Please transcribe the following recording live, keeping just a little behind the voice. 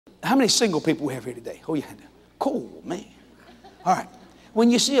How many single people we have here today? Hold your hand down. Cool, man. All right. When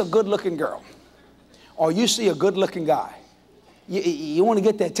you see a good-looking girl or you see a good-looking guy, you want to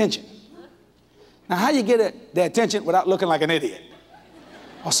get their attention. Now, how you get their attention without looking like an idiot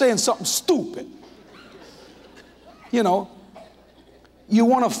or saying something stupid? You know, you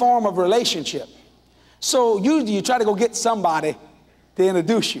want to form a relationship. So usually you try to go get somebody to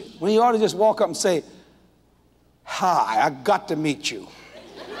introduce you, when you ought to just walk up and say, hi, I got to meet you.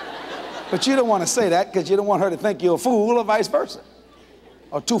 But you don't want to say that because you don't want her to think you're a fool or vice versa,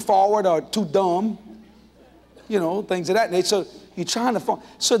 or too forward or too dumb, you know, things of that nature. So you're trying to form.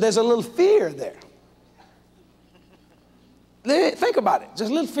 So there's a little fear there. Think about it.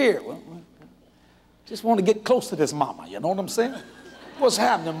 Just a little fear. Well, just want to get close to this mama. You know what I'm saying? What's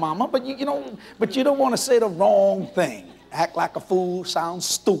happening, mama? But you know, but you don't want to say the wrong thing. Act like a fool, sound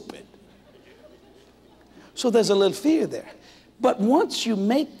stupid. So there's a little fear there. But once you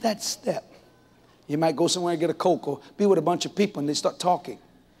make that step, you might go somewhere and get a Coke or be with a bunch of people and they start talking.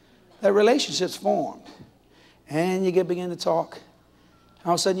 That relationship's formed. And you begin to talk.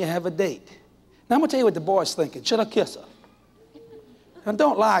 All of a sudden you have a date. Now I'm going to tell you what the boy's thinking. Should I kiss her? And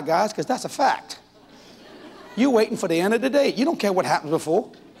don't lie, guys, because that's a fact. You're waiting for the end of the date. You don't care what happens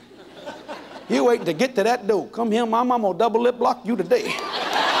before. You're waiting to get to that door. Come here, mama, I'm going to double lip block you today.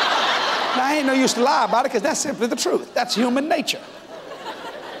 Now, I ain't no use to lie about it because that's simply the truth. That's human nature.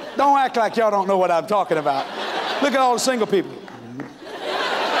 Don't act like y'all don't know what I'm talking about. Look at all the single people.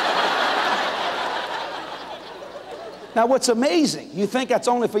 Now, what's amazing, you think that's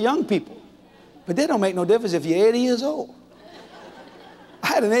only for young people, but that don't make no difference if you're 80 years old. I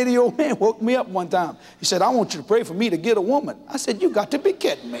had an 80-year-old man woke me up one time. He said, I want you to pray for me to get a woman. I said, you got to be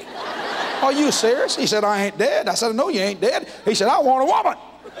kidding me. Are you serious? He said, I ain't dead. I said, no, you ain't dead. He said, I want a woman.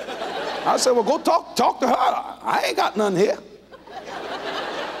 I said, well, go talk to her. I ain't got none here.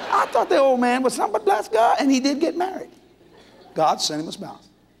 I thought the old man was something but bless God, and he did get married. God sent him a spouse.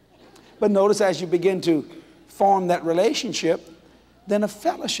 But notice as you begin to form that relationship, then a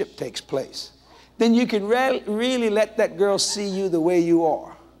fellowship takes place. Then you can really let that girl see you the way you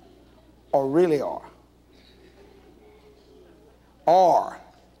are, or really are. Or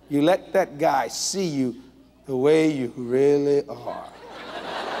you let that guy see you the way you really are.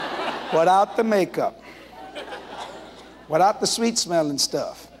 Without the makeup, without the sweet smelling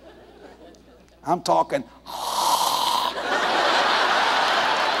stuff. I'm talking,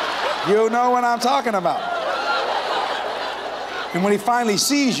 you know what I'm talking about. And when he finally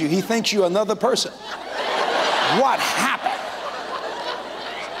sees you, he thinks you're another person. What happened?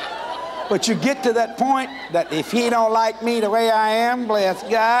 But you get to that point that if he don't like me the way I am, bless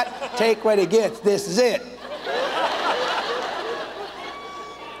God, take what he gets. This is it.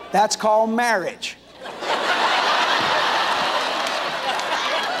 That's called marriage.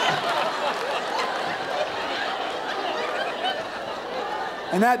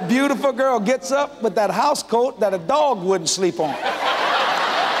 And that beautiful girl gets up with that house coat that a dog wouldn't sleep on.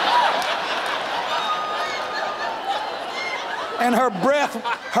 And her breath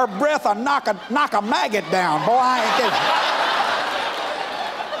will knock a maggot down. Boy, I ain't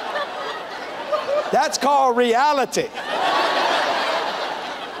kidding. That's called reality.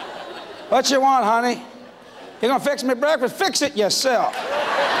 What you want, honey? You gonna fix me breakfast? Fix it yourself.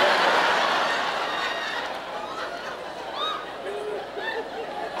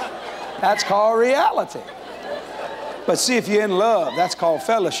 That's called reality. But see, if you're in love, that's called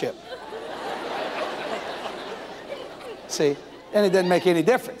fellowship. See, and it doesn't make any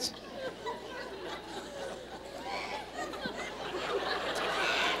difference.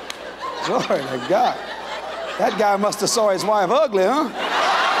 Glory to God. That guy must have saw his wife ugly, huh?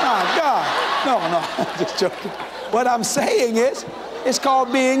 My God. No, I'm just joking. What I'm saying is, it's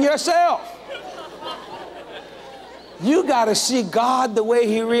called being yourself. You got to see God the way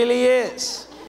he really is.